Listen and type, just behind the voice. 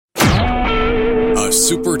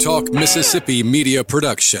SuperTalk Mississippi media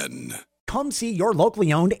production. Come see your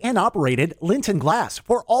locally owned and operated Linton Glass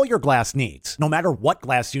for all your glass needs. No matter what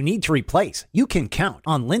glass you need to replace, you can count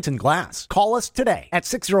on Linton Glass. Call us today at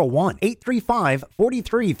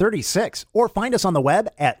 601-835-4336 or find us on the web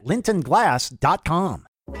at lintonglass.com.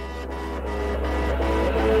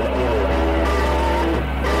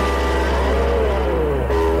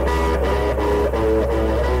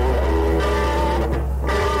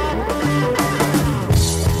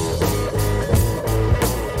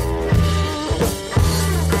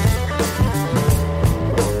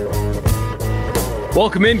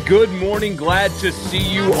 Welcome in. Good morning. Glad to see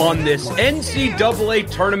you on this NCAA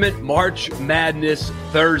Tournament March Madness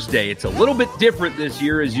Thursday. It's a little bit different this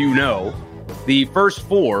year, as you know. The first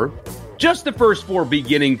four, just the first four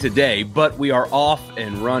beginning today, but we are off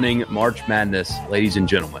and running March Madness, ladies and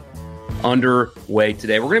gentlemen, underway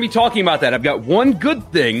today. We're going to be talking about that. I've got one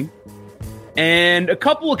good thing and a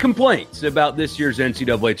couple of complaints about this year's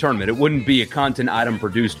NCAA Tournament. It wouldn't be a content item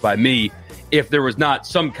produced by me if there was not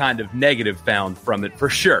some kind of negative found from it, for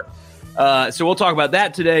sure. So we'll talk about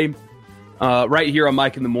that today right here on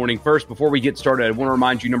Mike in the Morning. First, before we get started, I want to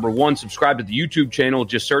remind you, number one, subscribe to the YouTube channel.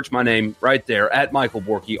 Just search my name right there, at Michael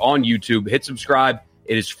Borky on YouTube. Hit subscribe.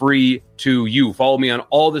 It is free to you. Follow me on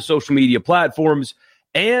all the social media platforms.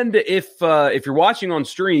 And if you're watching on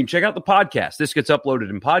stream, check out the podcast. This gets uploaded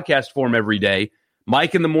in podcast form every day.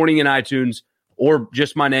 Mike in the Morning in iTunes, or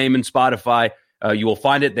just my name in Spotify. You will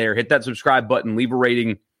find it there. Hit that subscribe button, leave a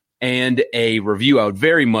rating and a review. I would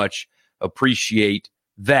very much appreciate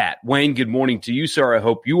that. Wayne, good morning to you, sir. I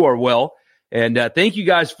hope you are well. And thank you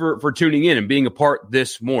guys for tuning in and being a part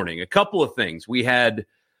this morning. A couple of things. We had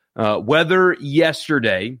weather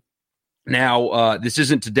yesterday. Now, this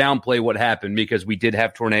isn't to downplay what happened because we did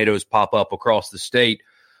have tornadoes pop up across the state.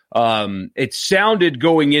 It sounded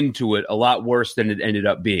going into it a lot worse than it ended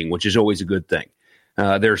up being, which is always a good thing.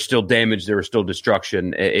 There's still damage. There was still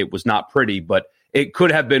destruction. It was not pretty, but it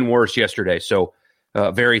could have been worse yesterday. So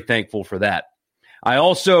very thankful for that. I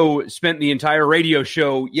also spent the entire radio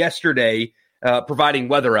show yesterday providing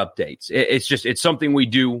weather updates. It's something we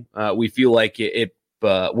do. We feel like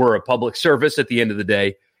we're a public service at the end of the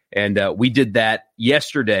day. And we did that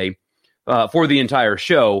yesterday for the entire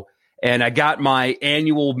show. And I got my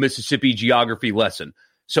annual Mississippi geography lesson.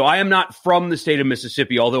 So I am not from the state of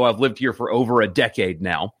Mississippi, although I've lived here for over a decade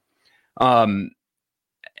now. I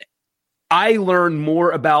learned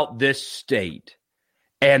more about this state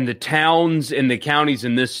and the towns and the counties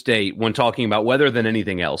in this state when talking about weather than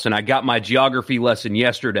anything else. And I got my geography lesson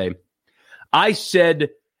yesterday. I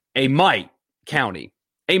said Amite County.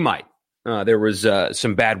 Amite. There was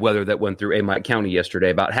some bad weather that went through Amite County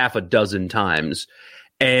yesterday, about half a dozen times.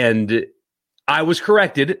 And I was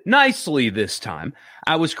corrected nicely this time.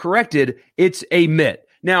 I was corrected. It's Amite.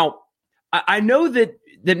 Now, I know that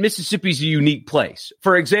Mississippi's a unique place.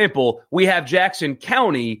 For example, we have Jackson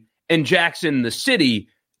County and Jackson the city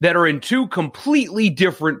that are in two completely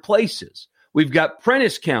different places. We've got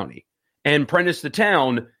Prentiss County and Prentiss the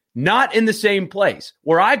town not in the same place.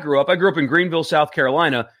 Where I grew up in Greenville, South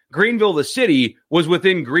Carolina. Greenville the city was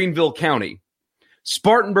within Greenville County.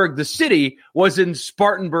 Spartanburg the city was in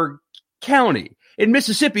Spartanburg County. In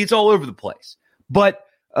Mississippi, it's all over the place. But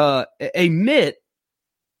Amite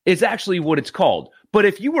is actually what it's called. But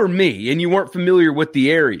if you were me and you weren't familiar with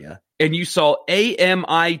the area and you saw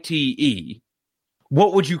Amite,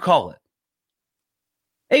 what would you call it?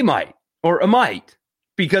 Amite or Amite,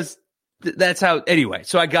 because that's how. Anyway,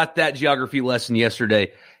 so I got that geography lesson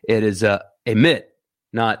yesterday. It is Amite,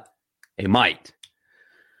 not Amite.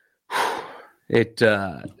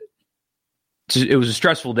 It was a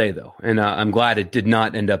stressful day, though, and I'm glad it did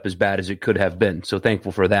not end up as bad as it could have been. So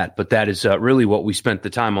thankful for that. But that is really what we spent the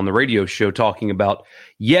time on the radio show talking about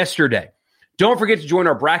yesterday. Don't forget to join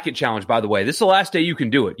our bracket challenge, by the way. This is the last day you can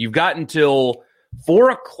do it. You've got until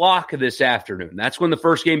 4 o'clock this afternoon. That's when the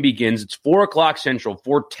first game begins. It's 4 o'clock Central,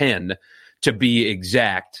 4:10 to be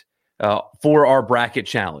exact, for our bracket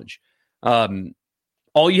challenge. All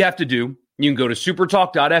you have to do, you can go to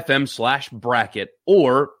supertalk.fm/bracket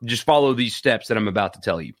or just follow these steps that I'm about to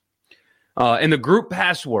tell you. In the group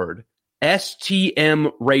password,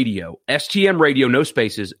 STM Radio. STM Radio, no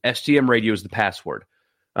spaces. STM Radio is the password.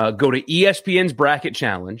 Go to ESPN's Bracket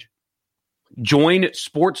Challenge. Join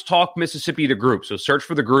Sports Talk Mississippi, the group. So search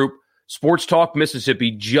for the group, Sports Talk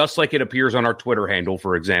Mississippi, just like it appears on our Twitter handle,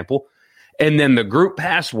 for example. And then the group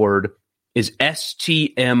password is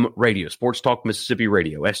STM Radio, Sports Talk Mississippi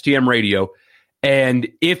Radio, STM Radio. And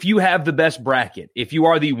if you have the best bracket, if you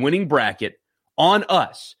are the winning bracket on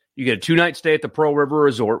us, you get a 2-night stay at the Pearl River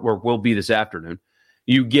Resort, where we'll be this afternoon.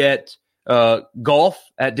 You get golf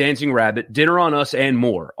at Dancing Rabbit, dinner on us, and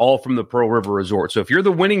more, all from the Pearl River Resort. So if you're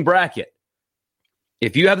the winning bracket,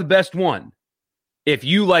 if you have the best one, if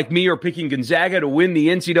you, like me, are picking Gonzaga to win the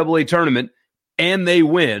NCAA tournament, and they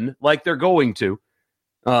win, like they're going to,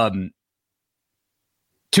 2-night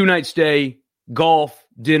stay, golf,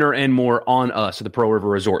 dinner, and more on us at the Pearl River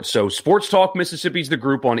Resort. So Sports Talk Mississippi is the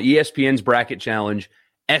group on ESPN's Bracket Challenge.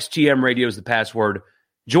 STM Radio is the password.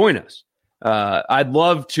 Join us. I'd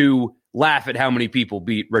love to laugh at how many people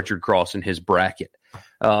beat Richard Cross in his bracket.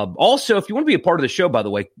 Also, if you want to be a part of the show, by the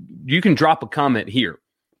way, you can drop a comment here.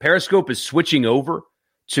 Periscope is switching over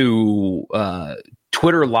to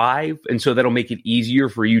Twitter Live, and so that'll make it easier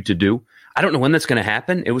for you to do. I don't know when that's going to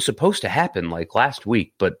happen. It was supposed to happen like last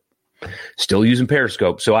week, but still using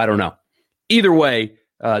Periscope, so I don't know. Either way,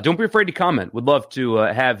 don't be afraid to comment. Would love to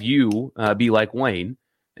have you be like Wayne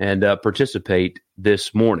and participate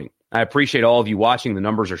this morning. I appreciate all of you watching. The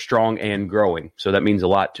numbers are strong and growing, so that means a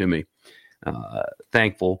lot to me.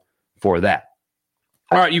 Thankful for that.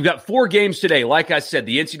 All right, you've got 4 games today. Like I said,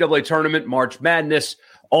 the NCAA tournament, March Madness,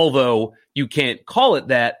 although you can't call it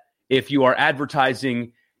that if you are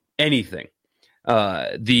advertising anything.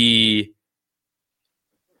 The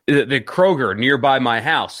Kroger nearby my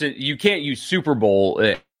house, you can't use Super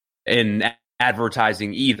Bowl in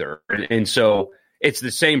advertising either. And so it's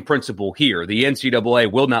the same principle here. The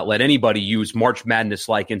NCAA will not let anybody use March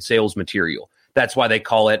Madness-like in sales material. That's why they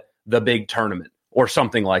call it the big tournament or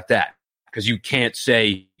something like that, because you can't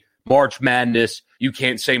say March Madness. You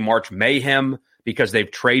can't say March Mayhem because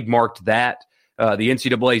they've trademarked that. The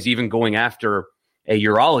NCAA is even going after a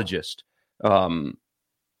urologist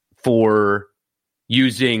for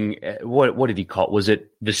using, what did he call it? Was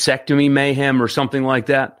it vasectomy mayhem or something like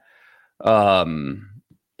that?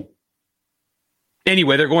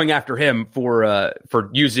 Anyway, they're going after him for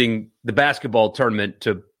using the basketball tournament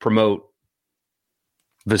to promote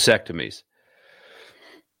vasectomies.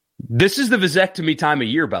 This is the vasectomy time of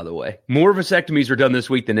year, by the way. More vasectomies are done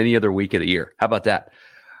this week than any other week of the year. How about that?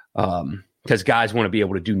 Because guys want to be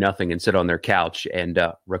able to do nothing and sit on their couch and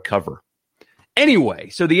recover. Anyway,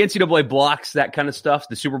 so the NCAA blocks that kind of stuff.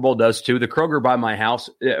 The Super Bowl does too. The Kroger by my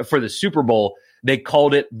house, for the Super Bowl, they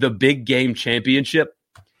called it the Big Game Championship.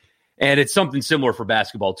 And it's something similar for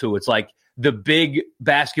basketball too. It's like the big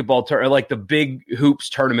basketball, like the big hoops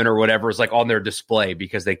tournament or whatever is like on their display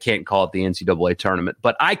because they can't call it the NCAA tournament.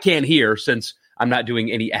 But I can't hear since I'm not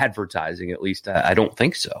doing any advertising. At least I don't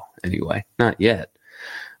think so. Anyway, not yet.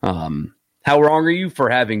 How wrong are you for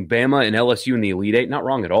having Bama and LSU in the Elite Eight? Not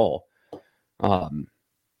wrong at all.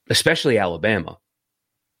 Especially Alabama.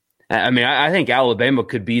 I mean, I think Alabama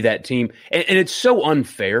could be that team. And it's so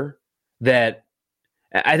unfair that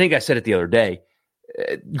I think I said it the other day.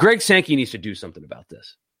 Greg Sankey needs to do something about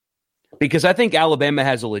this because I think Alabama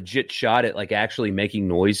has a legit shot at like actually making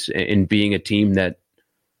noise and being a team that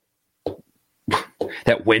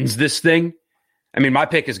wins this thing. I mean, my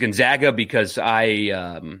pick is Gonzaga because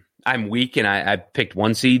I'm weak and I picked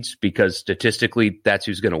 1 seeds because statistically that's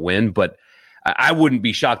who's going to win. But I wouldn't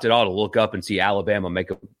be shocked at all to look up and see Alabama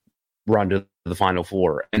make a run to the Final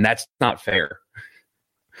Four, and that's not fair.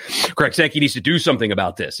 Greg Sankey needs to do something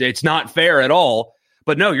about this. It's not fair at all.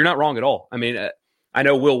 But no, you're not wrong at all. I mean, I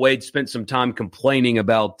know Will Wade spent some time complaining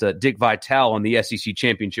about Dick Vitale on the SEC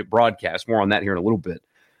championship broadcast. More on that here in a little bit.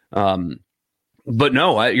 But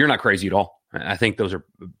no, you're not crazy at all. I think those are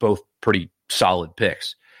both pretty solid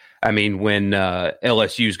picks. I mean, when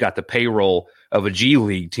LSU's got the payroll of a G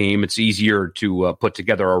League team, it's easier to put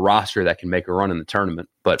together a roster that can make a run in the tournament.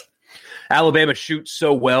 But Alabama shoots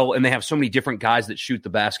so well, and they have so many different guys that shoot the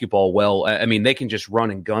basketball well. I mean, they can just run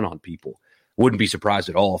and gun on people. Wouldn't be surprised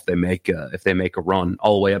at all if they make a run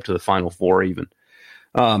all the way up to the Final Four even.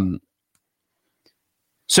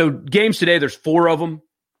 So games today, there's 4 of them.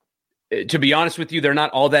 To be honest with you, they're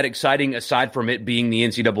not all that exciting aside from it being the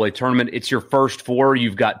NCAA tournament. It's your first 4.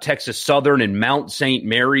 You've got Texas Southern and Mount St.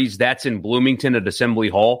 Mary's. That's in Bloomington at Assembly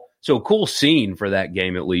Hall. So a cool scene for that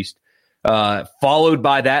game at least. Followed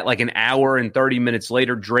by that, like an hour and 30 minutes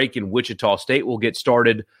later, Drake and Wichita State will get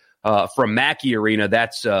started from Mackey Arena.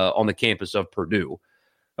 That's on the campus of Purdue.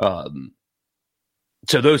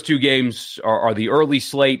 So those 2 games are the early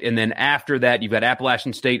slate. And then after that, you've got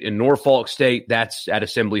Appalachian State and Norfolk State. That's at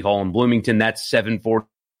Assembly Hall in Bloomington. That's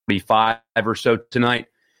 7:45 or so tonight.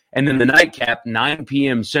 And then the nightcap, 9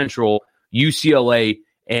 p.m. Central, UCLA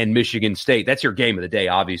and Michigan State. That's your game of the day,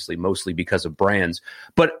 obviously, mostly because of brands.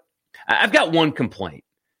 But I've got one complaint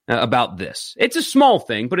about this. It's a small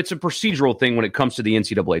thing, but it's a procedural thing when it comes to the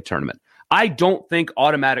NCAA tournament. I don't think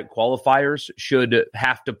automatic qualifiers should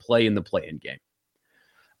have to play in the play-in game.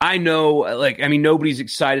 I know, nobody's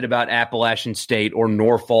excited about Appalachian State or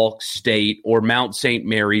Norfolk State or Mount St.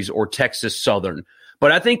 Mary's or Texas Southern.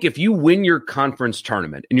 But I think if you win your conference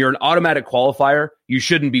tournament and you're an automatic qualifier, you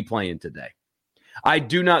shouldn't be playing today. I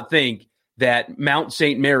do not think that Mount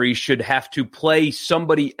St. Mary's should have to play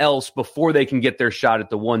somebody else before they can get their shot at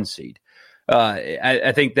the 1 seed.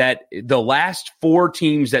 I think that the last 4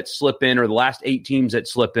 teams that slip in or the last 8 teams that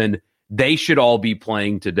slip in, they should all be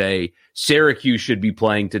playing today. Syracuse should be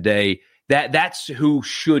playing today. That's who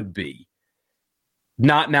should be.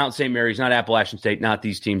 Not Mount St. Mary's, not Appalachian State, not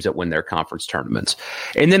these teams that win their conference tournaments.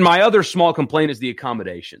 And then my other small complaint is the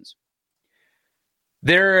accommodations.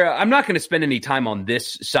 I'm not going to spend any time on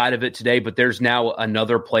this side of it today, but there's now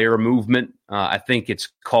another player movement. I think it's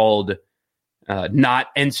called not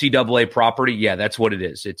NCAA property. Yeah, that's what it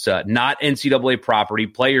is. It's not NCAA property.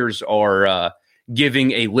 Players are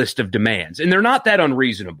giving a list of demands, and they're not that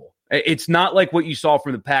unreasonable. It's not like what you saw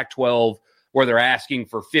from the Pac-12 where they're asking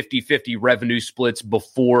for 50-50 revenue splits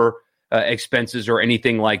before expenses or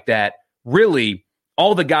anything like that. Really,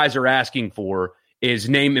 all the guys are asking for is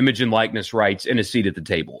name, image, and likeness rights and a seat at the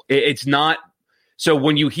table. It's not. So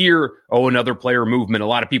when you hear, another player movement, a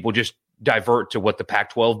lot of people just divert to what the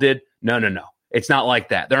Pac-12 did. No. It's not like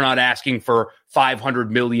that. They're not asking for $500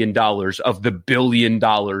 million of the $1 billion the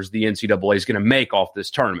NCAA is going to make off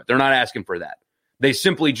this tournament. They're not asking for that. They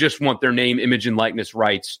simply just want their name, image, and likeness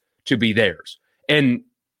rights to be theirs. And,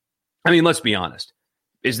 let's be honest.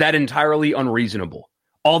 Is that entirely unreasonable?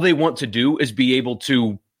 All they want to do is be able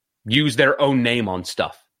to use their own name on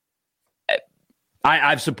stuff.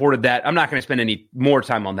 I've supported that. I'm not going to spend any more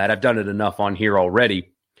time on that. I've done it enough on here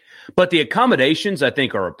already. But the accommodations, I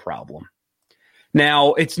think, are a problem.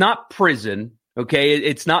 Now, it's not prison, okay?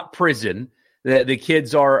 It's not prison. The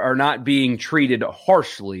kids are not being treated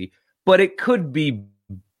harshly, but it could be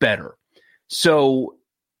better. So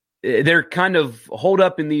they're kind of holed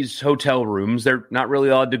up in these hotel rooms. They're not really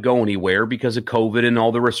allowed to go anywhere because of COVID and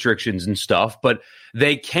all the restrictions and stuff, but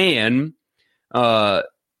they can go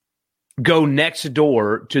next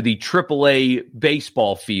door to the AAA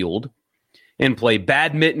baseball field and play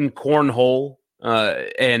badminton, cornhole,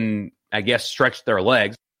 and I guess stretch their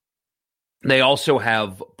legs. They also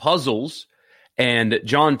have puzzles and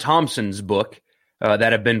John Thompson's book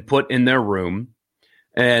that have been put in their room.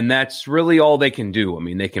 And that's really all they can do.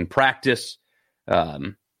 They can practice.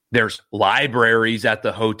 There's libraries at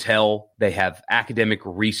the hotel. They have academic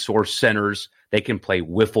resource centers. They can play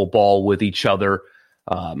wiffle ball with each other.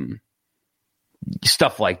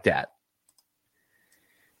 Stuff like that.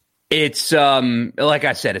 It's, like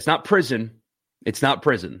I said, it's not prison. It's not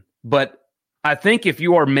prison. But I think if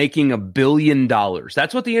you are making $1 billion,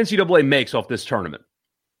 that's what the NCAA makes off this tournament.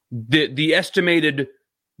 The estimated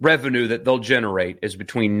revenue that they'll generate is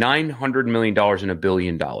between $900 million and $1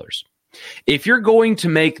 billion. If you're going to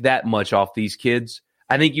make that much off these kids,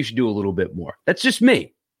 I think you should do a little bit more. That's just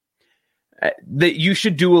me. That you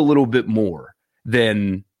should do a little bit more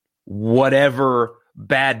than whatever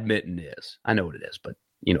badminton is. I know what it is, but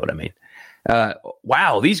you know what I mean.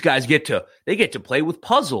 Wow, these guys get to play with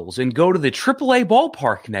puzzles and go to the AAA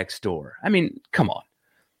ballpark next door. Come on.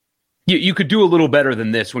 You could do a little better than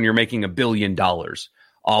this when you're making $1 billion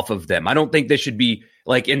off of them. I don't think they should be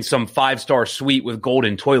like in some 5-star suite with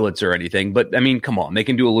golden toilets or anything, but come on, they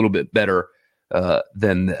can do a little bit better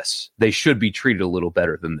than this. They should be treated a little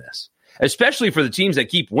better than this, especially for the teams that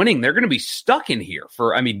keep winning. They're going to be stuck in here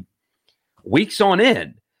for, weeks on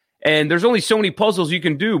end. And there's only so many puzzles you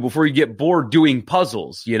can do before you get bored doing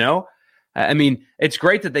puzzles, you know? It's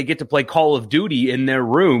great that they get to play Call of Duty in their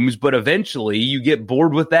rooms, but eventually you get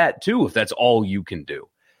bored with that too if that's all you can do.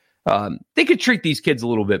 They could treat these kids a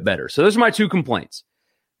little bit better. So those are my 2 complaints.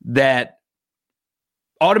 That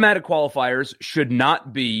automatic qualifiers should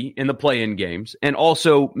not be in the play-in games, and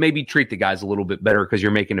also maybe treat the guys a little bit better because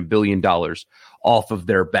you're making $1 billion off of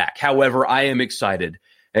their back. However, I am excited.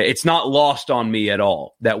 It's not lost on me at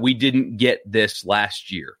all that we didn't get this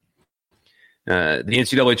last year. The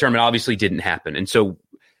NCAA tournament obviously didn't happen. And so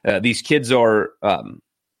these kids are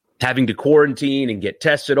having to quarantine and get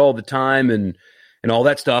tested all the time and all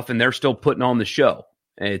that stuff, and they're still putting on the show.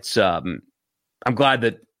 It's I'm glad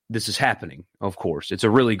that this is happening, of course. It's a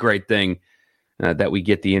really great thing that we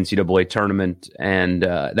get the NCAA tournament, and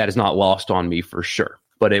that is not lost on me for sure.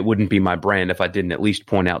 But it wouldn't be my brand if I didn't at least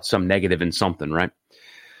point out some negative in something, right?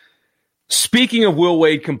 Speaking of Will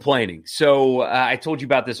Wade complaining, so I told you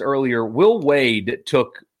about this earlier. Will Wade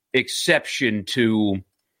took exception to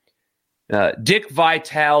Dick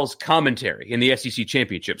Vitale's commentary in the SEC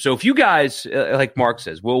championship. So if you guys, like Mark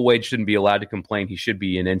says, Will Wade shouldn't be allowed to complain. He should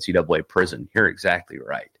be in NCAA prison. You're exactly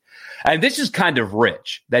right. And this is kind of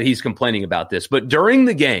rich that he's complaining about this. But during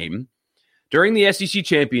the game, during the SEC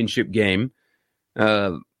championship game,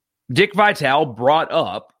 Dick Vitale brought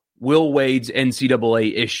up Will Wade's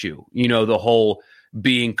NCAA issue. You know, the whole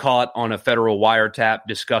being caught on a federal wiretap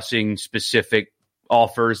discussing specific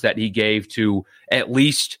offers that he gave to at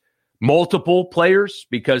least multiple players,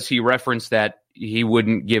 because he referenced that he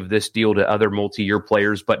wouldn't give this deal to other multi-year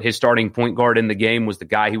players, but his starting point guard in the game was the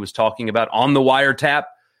guy he was talking about on the wiretap.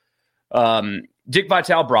 Dick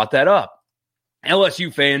Vitale brought that up.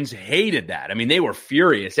 LSU fans hated that. I mean, they were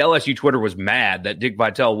furious. LSU Twitter was mad that Dick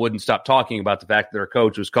Vitale wouldn't stop talking about the fact that their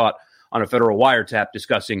coach was caught on a federal wiretap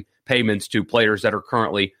discussing payments to players that are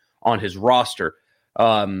currently on his roster.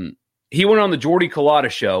 He went on the Jordy Culotta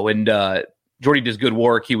show, and Jordy does good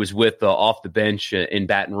work. He was with Off the Bench in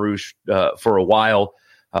Baton Rouge for a while.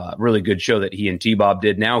 Really good show that he and T-Bob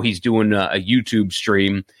did. Now he's doing a YouTube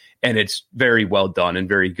stream, and it's very well done and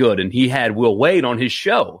very good. And he had Will Wade on his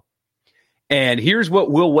show. And here's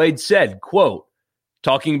what Will Wade said, quote,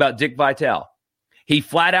 talking about Dick Vitale. He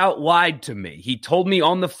flat out lied to me. He told me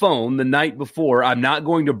on the phone the night before, I'm not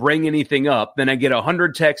going to bring anything up. Then I get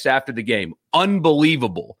 100 texts after the game.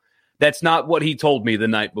 Unbelievable. That's not what he told me the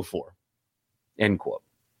night before. End quote.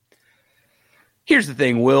 Here's the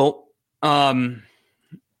thing, Will.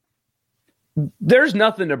 There's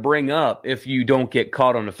nothing to bring up if you don't get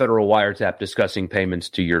caught on a federal wiretap discussing payments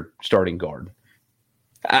to your starting guard.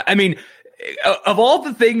 I mean, of all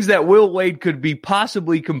the things that Will Wade could be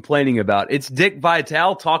possibly complaining about, it's Dick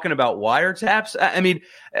Vitale talking about wiretaps. I mean,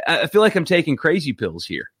 I feel like I'm taking crazy pills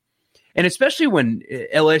here. And especially when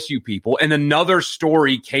LSU people, and another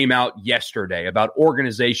story came out yesterday about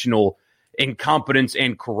organizational incompetence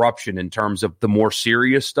and corruption in terms of the more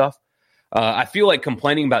serious stuff. I feel like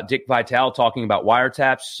complaining about Dick Vitale talking about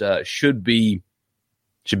wiretaps should be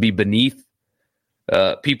beneath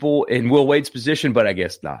people in Will Wade's position, but I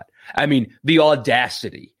guess not. I mean, the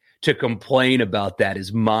audacity to complain about that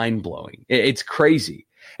is mind-blowing. It's crazy.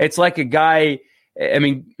 It's like a guy, I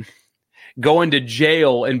mean, going to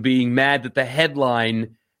jail and being mad that the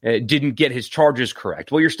headline didn't get his charges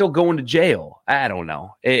correct. Well, you're still going to jail. I don't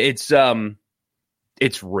know. It's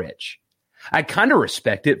rich. I kind of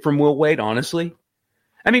respect it from Will Wade, honestly.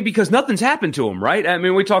 I mean, because nothing's happened to him, right? I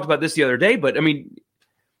mean, we talked about this the other day, but I mean,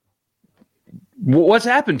 what's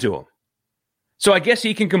happened to him? So I guess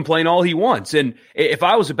he can complain all he wants. And if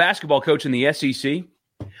I was a basketball coach in the SEC,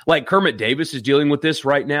 like Kermit Davis is dealing with this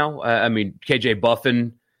right now. I mean, KJ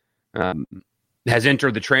Buffin has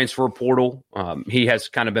entered the transfer portal. He has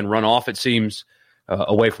kind of been run off, it seems,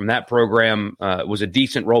 away from that program. Was a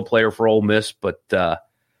decent role player for Ole Miss, but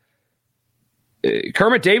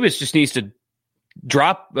Kermit Davis just needs to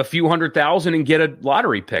drop a few $100,000 and get a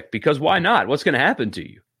lottery pick, because why not? What's going to happen to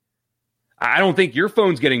you? I don't think your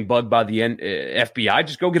phone's getting bugged by the FBI.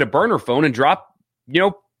 Just go get a burner phone and drop,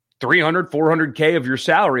 $300, $400K of your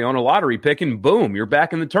salary on a lottery pick, and boom, you're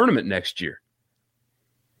back in the tournament next year.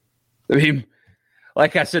 I mean,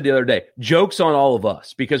 like I said the other day, joke's on all of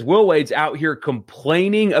us, because Will Wade's out here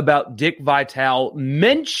complaining about Dick Vitale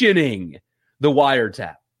mentioning the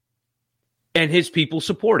wiretap, and his people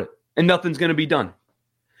support it, and nothing's going to be done.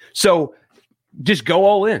 So just go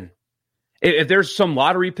all in. If there's some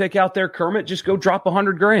lottery pick out there, Kermit, just go drop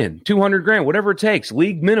 $100,000, $200,000, whatever it takes,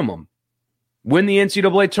 league minimum. Win the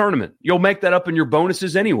NCAA tournament. You'll make that up in your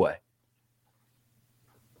bonuses anyway.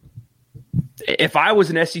 If I was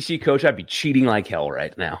an SEC coach, I'd be cheating like hell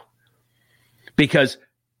right now, because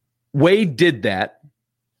Wade did that.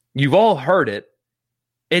 You've all heard it.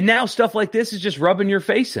 And now stuff like this is just rubbing your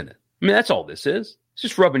face in it. I mean, that's all this is. It's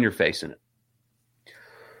just rubbing your face in it.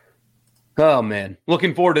 Oh, man.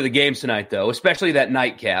 Looking forward to the games tonight, though, especially that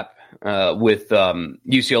nightcap with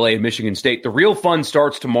UCLA and Michigan State. The real fun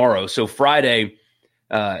starts tomorrow. So Friday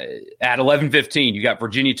at 11:15, you got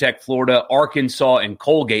Virginia Tech, Florida, Arkansas, and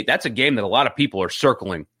Colgate. That's a game that a lot of people are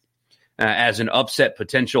circling as an upset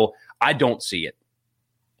potential. I don't see it.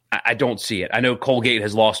 I don't see it. I know Colgate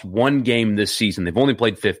has lost one game this season. They've only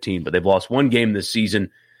played 15, but they've lost one game this season.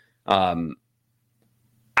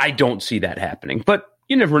 I don't see that happening, but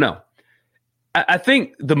you never know. I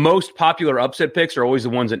think the most popular upset picks are always the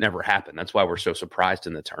ones that never happen. That's why we're so surprised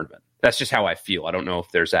in the tournament. That's just how I feel. I don't know if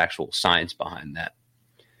there's actual science behind that.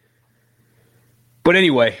 But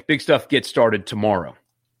anyway, big stuff gets started tomorrow.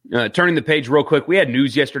 Turning the page real quick, we had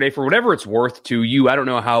news yesterday. For whatever it's worth to you, I don't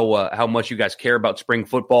know how much you guys care about spring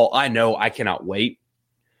football. I know I cannot wait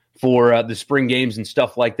for the spring games and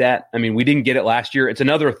stuff like that. I mean, we didn't get it last year. It's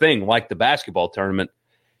another thing like the basketball tournament.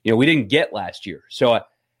 We didn't get last year. So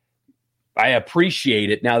I appreciate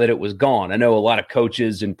it now that it was gone. I know a lot of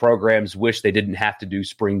coaches and programs wish they didn't have to do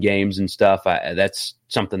spring games and stuff. That's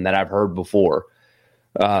something that I've heard before.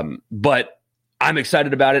 But I'm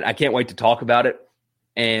excited about it. I can't wait to talk about it.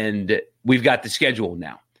 And we've got the schedule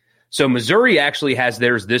now. So Missouri actually has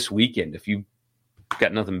theirs this weekend. If you've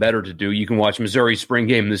got nothing better to do, you can watch Missouri's spring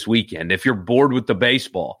game this weekend. If you're bored with the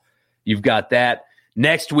baseball, you've got that.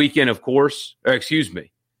 Next weekend, of course,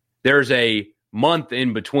 there's a month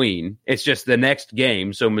in between. It's just the next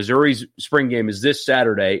game. So Missouri's spring game is this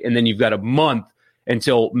Saturday, and then you've got a month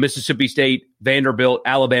until Mississippi State, Vanderbilt,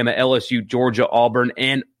 Alabama, LSU, Georgia, Auburn,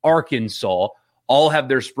 and Arkansas all have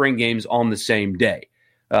their spring games on the same day.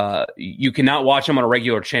 You cannot watch them on a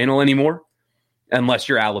regular channel anymore unless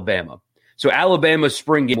you're Alabama. So Alabama's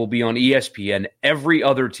spring game will be on ESPN. Every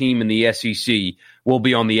other team in the SEC will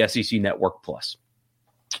be on the SEC Network Plus.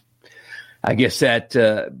 I guess that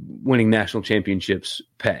winning national championships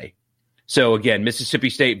pay. So again, Mississippi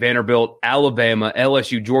State, Vanderbilt, Alabama,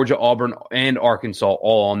 LSU, Georgia, Auburn, and Arkansas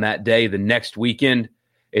all on that day. The next weekend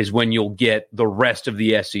is when you'll get the rest of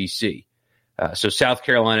the SEC. So South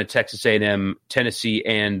Carolina, Texas A&M, Tennessee,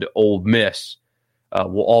 and Ole Miss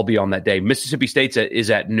will all be on that day. Mississippi State is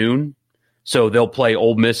at noon, so they'll play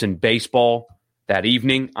Ole Miss in baseball that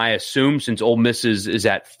evening. I assume since Ole Miss is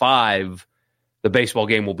at 5, the baseball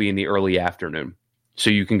game will be in the early afternoon.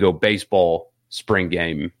 So you can go baseball spring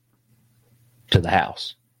game to the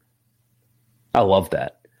house. I love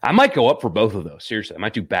that. I might go up for both of those. Seriously, I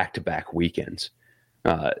might do back-to-back weekends.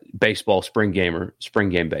 Baseball, spring game, or spring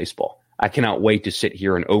game baseball. I cannot wait to sit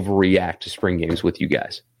here and overreact to spring games with you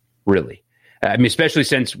guys. Really. I mean, especially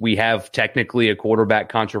since we have technically a quarterback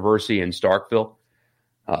controversy in Starkville.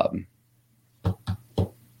 Can't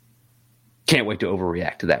wait to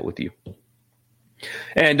overreact to that with you.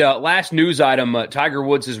 And last news item, Tiger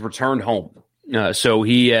Woods has returned home. So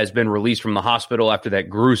he has been released from the hospital after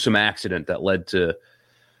that gruesome accident that led to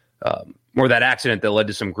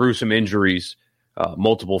some gruesome injuries,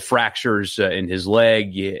 multiple fractures in his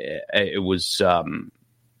leg. It was,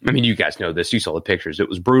 you guys know this. You saw the pictures. It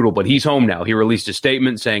was brutal, but he's home now. He released a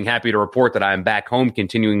statement saying, "Happy to report that I am back home,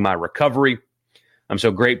 continuing my recovery. I'm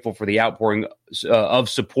so grateful for the outpouring of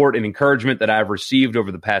support and encouragement that I've received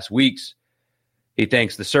over the past weeks." He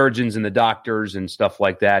thanks the surgeons and the doctors and stuff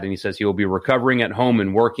like that. And he says he will be recovering at home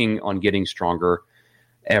and working on getting stronger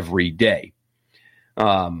every day.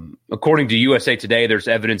 According to USA Today, there's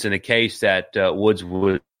evidence in the case that Woods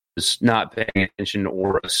was not paying attention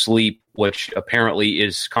or asleep, which apparently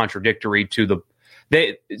is contradictory to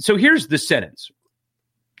so here's the sentence.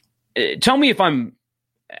 Tell me if I'm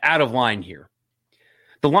out of line here.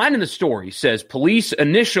 The line in the story says police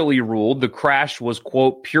initially ruled the crash was,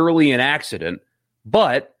 quote, purely an accident,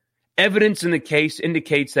 but evidence in the case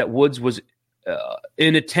indicates that Woods was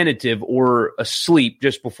inattentive or asleep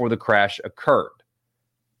just before the crash occurred.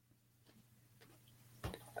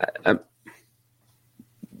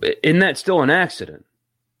 Isn't that still an accident?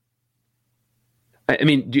 I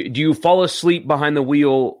mean, do you fall asleep behind the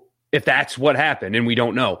wheel if that's what happened and we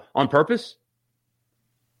don't know, on purpose?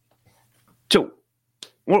 So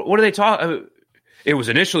what are they talking? It was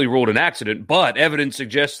initially ruled an accident, but evidence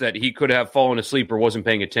suggests that he could have fallen asleep or wasn't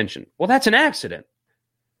paying attention. Well, that's an accident.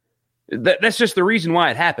 That's just the reason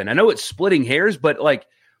why it happened. I know it's splitting hairs, but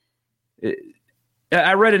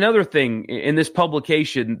I read another thing in this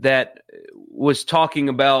publication that was talking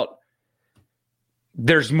about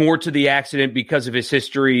there's more to the accident because of his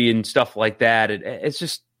history and stuff like that. It's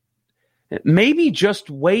just maybe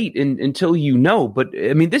just wait until you know. But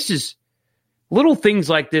I mean, this is little things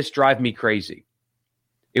like this drive me crazy.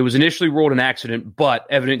 It was initially ruled an accident, but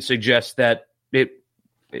evidence suggests that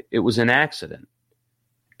it was an accident.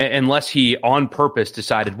 Unless he on purpose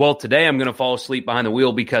decided, well, today I'm going to fall asleep behind the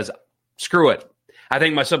wheel because screw it. I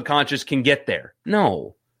think my subconscious can get there.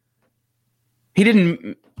 No. He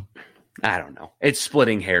didn't. I don't know. It's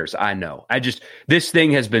splitting hairs. I know. This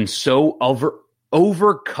thing has been so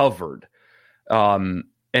over-covered and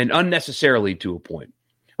unnecessarily to a point.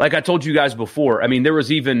 Like I told you guys before, I mean, there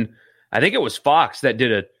was even, I think it was Fox that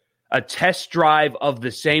did a test drive of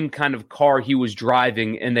the same kind of car he was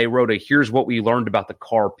driving, and they wrote here's what we learned about the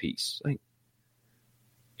car piece. Like,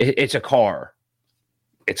 it's a car.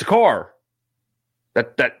 It's a car.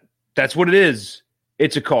 That's what it is.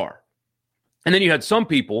 It's a car. And then you had some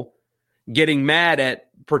people getting mad at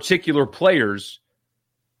particular players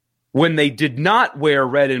when they did not wear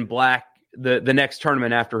red and black the next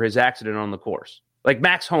tournament after his accident on the course. Like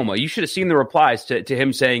Max Homa, you should have seen the replies to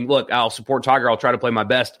him saying, look, I'll support Tiger. I'll try to play my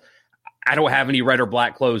best. I don't have any red or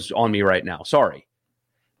black clothes on me right now. Sorry.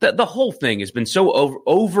 The whole thing has been so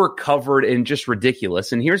over-covered and just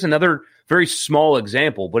ridiculous. And here's another very small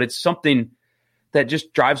example, but it's something that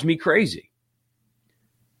just drives me crazy.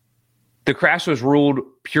 The crash was ruled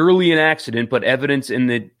purely an accident, but evidence in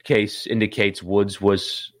the case indicates Woods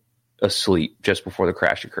was asleep just before the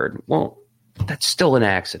crash occurred. Well, that's still an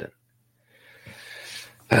accident.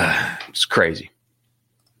 It's crazy.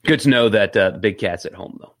 Good to know that the big cat's at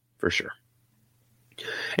home, though, for sure.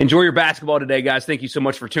 Enjoy your basketball today, guys. Thank you so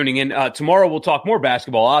much for tuning in. Tomorrow we'll talk more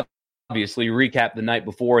basketball, obviously, recap the night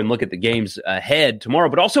before and look at the games ahead tomorrow,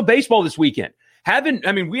 but also baseball this weekend.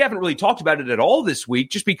 We haven't really talked about it at all this week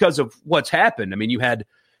just because of what's happened. I mean, you had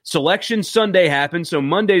Selection Sunday happen, so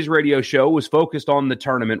Monday's radio show was focused on the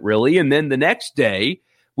tournament, really, and then the next day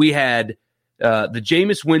we had the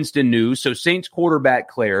Jameis Winston news, so Saints quarterback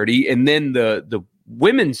clarity, and then the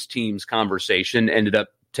women's team's conversation ended up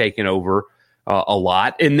taking over a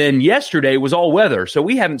lot. And then yesterday was all weather, so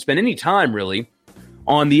we haven't spent any time really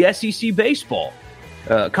on the SEC baseball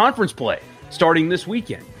conference play starting this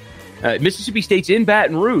weekend. Mississippi State's in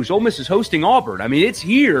Baton Rouge. Ole Miss is hosting Auburn. I mean, it's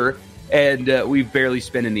here, and we've barely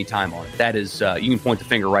spent any time on it. That is, you can point the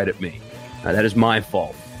finger right at me. That is my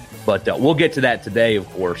fault. But we'll get to that today, of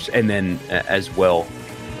course, and then as well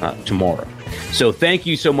tomorrow. So thank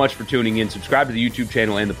you so much for tuning in. Subscribe to the YouTube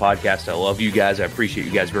channel and the podcast. I love you guys. I appreciate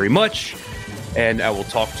you guys very much. And I will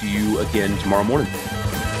talk to you again tomorrow morning.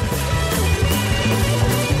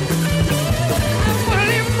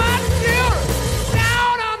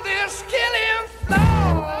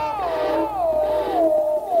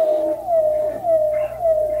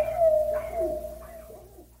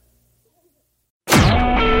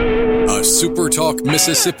 A SuperTalk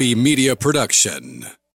Mississippi media production.